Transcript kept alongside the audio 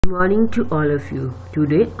Morning to all of you.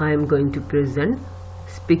 Today I am going to present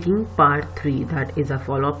speaking part 3, that is a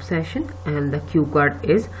follow-up session, and the cue card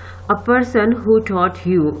is a person who taught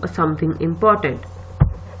you something important.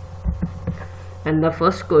 And the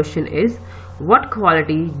first question is, what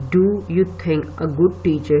quality do you think a good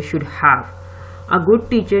teacher should have? A good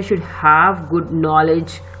teacher should have good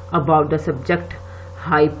knowledge about the subject,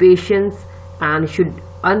 high patience, and should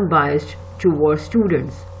unbiased towards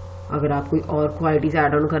students. अगर आप कोई और qualities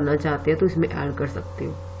add on करना चाहते हैं तो इसमें add कर सकते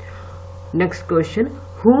हो. Next question,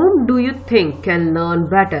 whom do you think can learn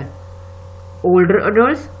better? Older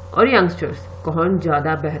adults और यंगस्टर्स? कौन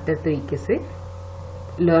ज़्यादा बेहतर तरीके से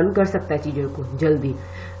लर्न कर सकता है चीज़ों को जल्दी?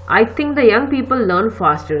 I think the young people learn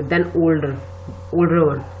faster than older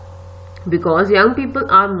one, because young people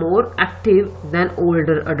are more active than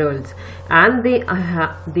older adults, and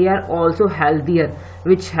they are also healthier,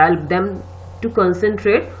 which help them to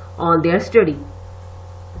concentrate on their study.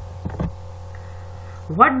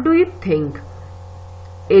 What do you think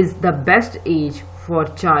is the best age for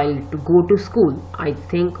child to go to school? I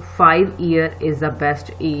think 5 years is the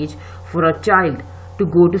best age for a child to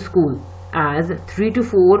go to school, as 3 to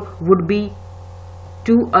 4 would be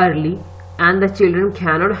too early and the children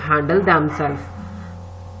cannot handle themselves,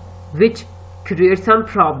 which creates some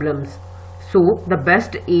problems. So the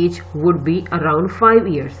best age would be around 5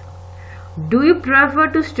 years. Do you prefer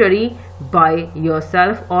to study by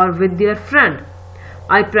yourself or with your friend?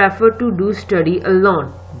 I prefer to do study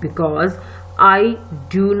alone, because I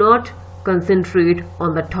do not concentrate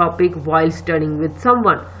on the topic while studying with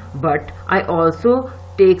someone, but I also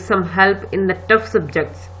take some help in the tough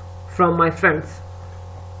subjects from my friends.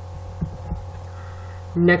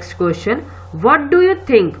 Next question, what do you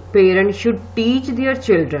think parents should teach their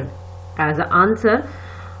children? As an answer,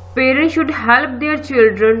 parents should help their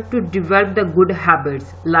children to develop the good habits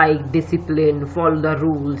like discipline, follow the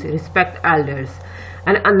rules, respect elders.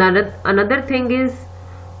 And another thing is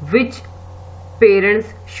which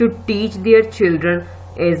parents should teach their children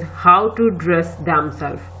is how to dress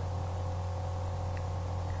themselves.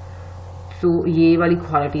 So ये वाली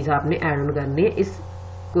qualities आपने add on करनी है इस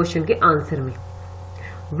question के answer में.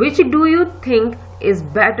 Which do you think is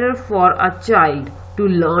better for a child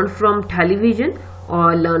to learn from television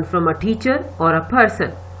or learn from a teacher or a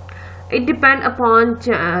person? It depends upon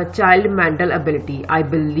child mental ability. I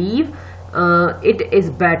believe it is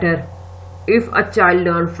better if a child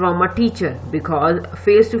learn from a teacher, because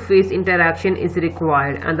face-to-face interaction is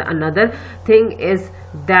required, and another thing is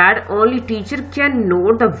that only teacher can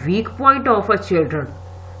know the weak point of a children,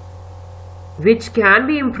 which can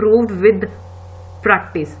be improved with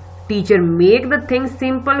practice. Teacher make the things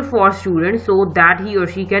simple for students so that he or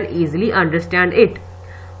she can easily understand it.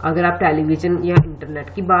 अगर आप television या internet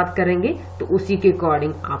की बात करेंगे तो उसी के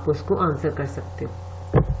according आप उसको आंसर कर सकते हो.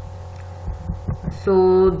 So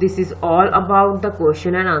this is all about the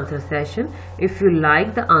question and answer session. If you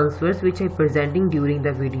like the answers which I presenting during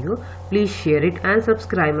the video, please share it and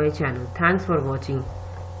subscribe my channel. Thanks for watching.